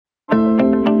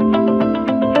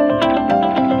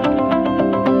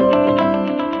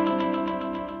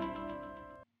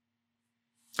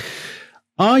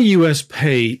Are US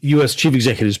chief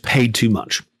executives paid too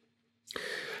much?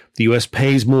 The US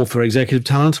pays more for executive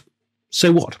talent.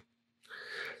 So what?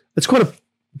 It's quite a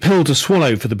pill to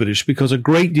swallow for the British because a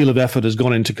great deal of effort has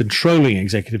gone into controlling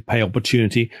executive pay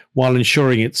opportunity while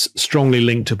ensuring it's strongly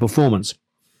linked to performance.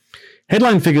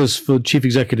 Headline figures for chief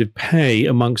executive pay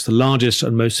amongst the largest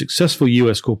and most successful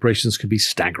US corporations can be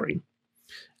staggering.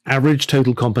 Average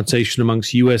total compensation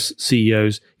amongst US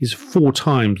CEOs is 4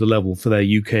 times the level for their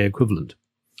UK equivalent.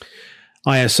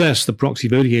 ISS, the proxy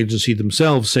voting agency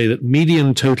themselves, say that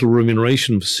median total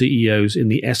remuneration for CEOs in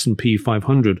the S&P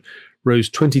 500 rose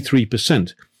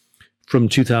 23% from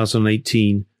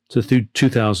 2018 to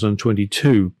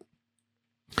 2022.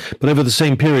 But over the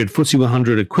same period, FTSE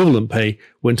 100 equivalent pay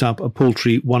went up a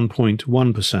paltry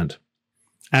 1.1%.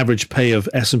 Average pay of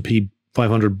S&P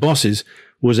 500 bosses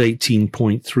was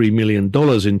 $18.3 million in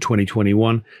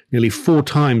 2021, nearly 4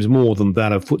 times more than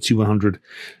that of FTSE 100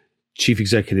 chief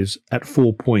executives at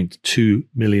 £4.2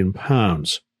 million.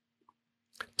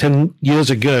 10 years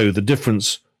ago, the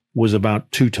difference was about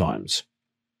 2 times.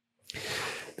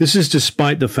 This is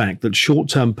despite the fact that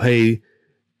short-term pay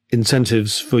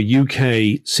incentives for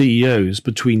UK CEOs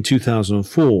between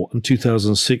 2004 and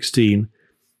 2016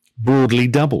 broadly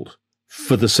doubled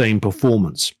for the same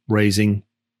performance, raising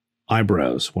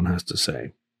eyebrows, one has to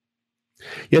say.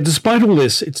 Yet despite all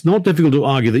this, it's not difficult to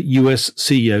argue that US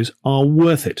CEOs are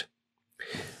worth it.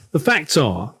 The facts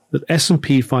are that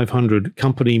S&P 500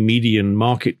 company median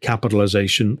market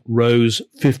capitalization rose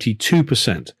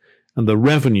 52% and the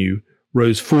revenue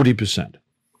rose 40%,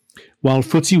 while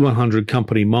FTSE 100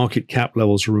 company market cap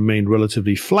levels remained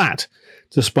relatively flat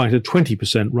despite a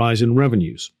 20% rise in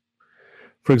revenues.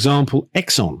 For example,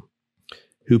 Exxon,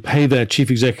 who pay their chief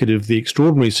executive the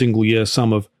extraordinary single-year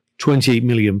sum of £28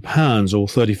 million or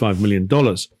 $35 million,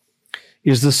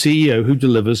 is the CEO who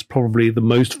delivers probably the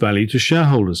most value to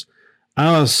shareholders.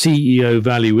 Our CEO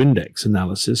Value Index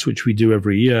analysis, which we do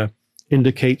every year,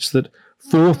 indicates that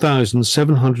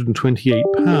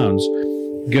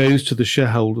 £4,728 goes to the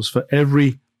shareholders for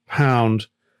every pound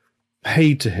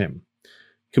paid to him.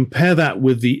 Compare that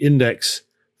with the index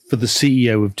for the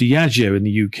CEO of Diageo in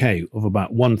the UK of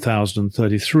about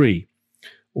 £1,033,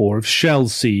 or of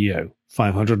Shell's CEO,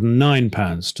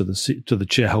 £509 to the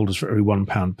shareholders for every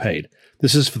 £1 paid.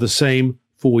 This is for the same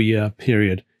 4-year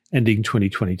period ending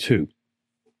 2022.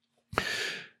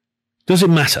 Does it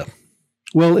matter?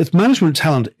 Well, if management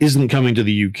talent isn't coming to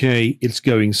the UK, it's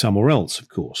going somewhere else, of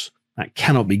course. That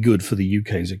cannot be good for the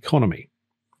UK's economy.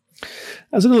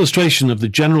 As an illustration of the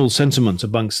general sentiment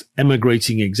amongst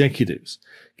emigrating executives,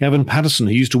 Gavin Patterson,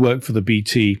 who used to work for the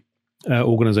BT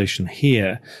organization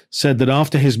here, said that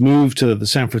after his move to the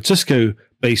San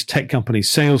Francisco-based tech company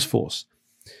Salesforce,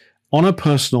 on a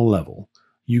personal level,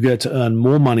 you get to earn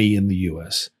more money in the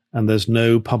US, and there's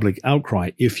no public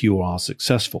outcry if you are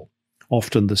successful.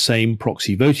 Often the same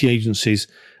proxy voting agencies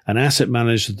and asset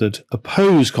managers that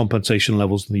oppose compensation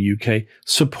levels in the UK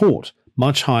support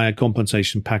much higher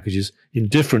compensation packages in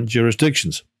different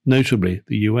jurisdictions, notably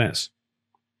the US.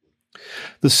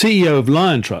 The CEO of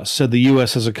Liontrust said the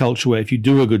US has a culture where if you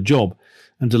do a good job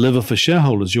and deliver for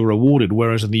shareholders, you're rewarded,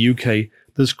 whereas in the UK,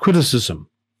 there's criticism.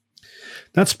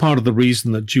 That's part of the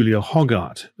reason that Julia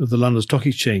Hoggart of the London Stock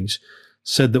Exchange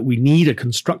said that we need a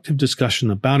constructive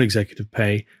discussion about executive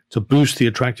pay to boost the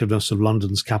attractiveness of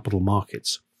London's capital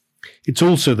markets. It's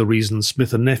also the reason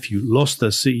Smith & Nephew lost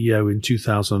their CEO in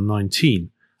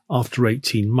 2019 after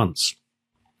 18 months.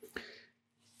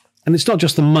 And it's not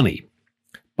just the money.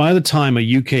 By the time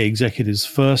a UK executive's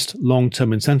first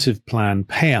long-term incentive plan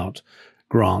payout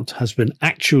grant has been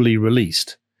actually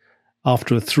released,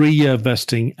 after a 3-year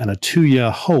vesting and a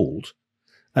 2-year hold,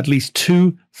 at least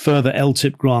 2 further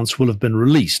LTIP grants will have been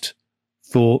released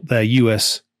for their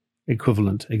US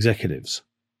equivalent executives.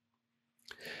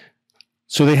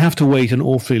 So they have to wait an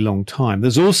awfully long time.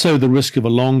 There's also the risk of a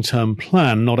long-term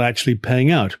plan not actually paying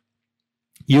out.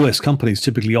 US companies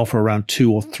typically offer around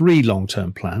 2 or 3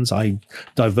 long-term plans,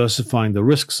 diversifying the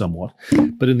risk somewhat.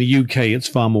 But in the UK, it's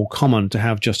far more common to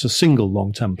have just a single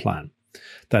long-term plan.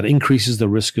 That increases the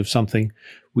risk of something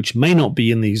which may not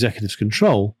be in the executive's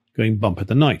control going bump in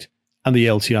the night, and the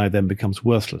LTI then becomes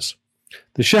worthless.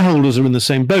 The shareholders are in the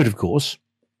same boat, of course,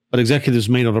 but executives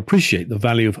may not appreciate the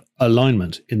value of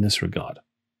alignment in this regard.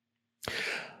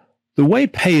 The way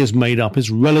pay is made up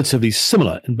is relatively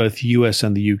similar in both the US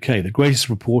and the UK. The greatest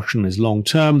proportion is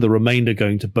long-term, the remainder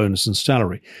going to bonus and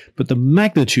salary. But the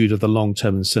magnitude of the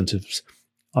long-term incentives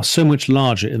are so much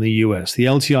larger in the US. The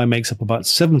LTI makes up about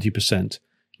 70%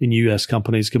 in US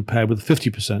companies compared with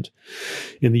 50%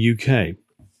 in the UK.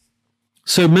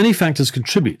 So many factors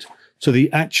contribute So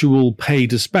the actual pay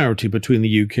disparity between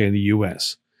the UK and the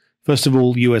US. First of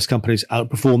all, US companies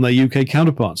outperform their UK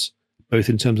counterparts, both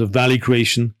in terms of value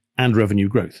creation and revenue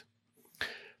growth.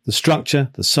 The structure,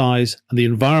 the size, and the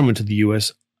environment of the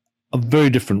US are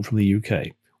very different from the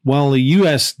UK. While the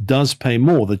US does pay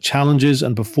more, the challenges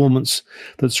and performance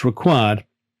that's required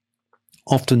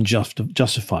often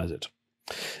justifies it.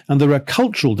 And there are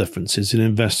cultural differences in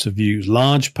investor views.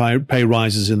 Large pay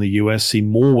rises in the US seem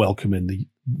more welcome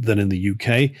than in the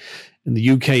UK. In the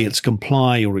UK, it's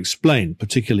comply or explain,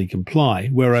 particularly comply,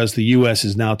 whereas the US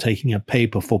is now taking a pay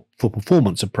for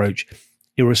performance approach,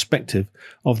 irrespective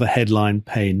of the headline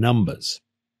pay numbers.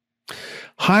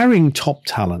 Hiring top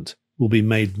talent will be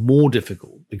made more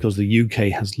difficult because the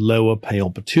UK has lower pay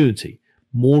opportunity,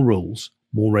 more rules,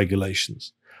 more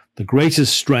regulations. The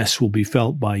greatest stress will be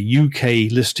felt by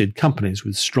UK-listed companies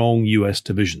with strong US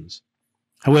divisions.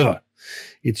 However,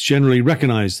 it's generally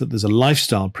recognized that there's a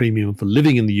lifestyle premium for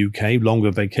living in the UK, longer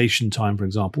vacation time, for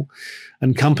example,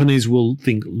 and companies will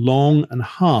think long and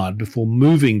hard before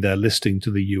moving their listing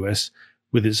to the US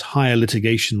with its higher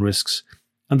litigation risks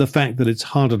and the fact that it's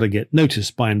harder to get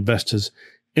noticed by investors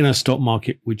in a stock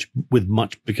market with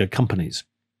much bigger companies.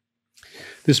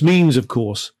 This means, of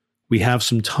course, we have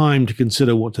some time to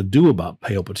consider what to do about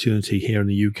pay opportunity here in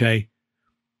the UK,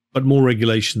 but more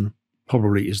regulation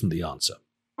probably isn't the answer.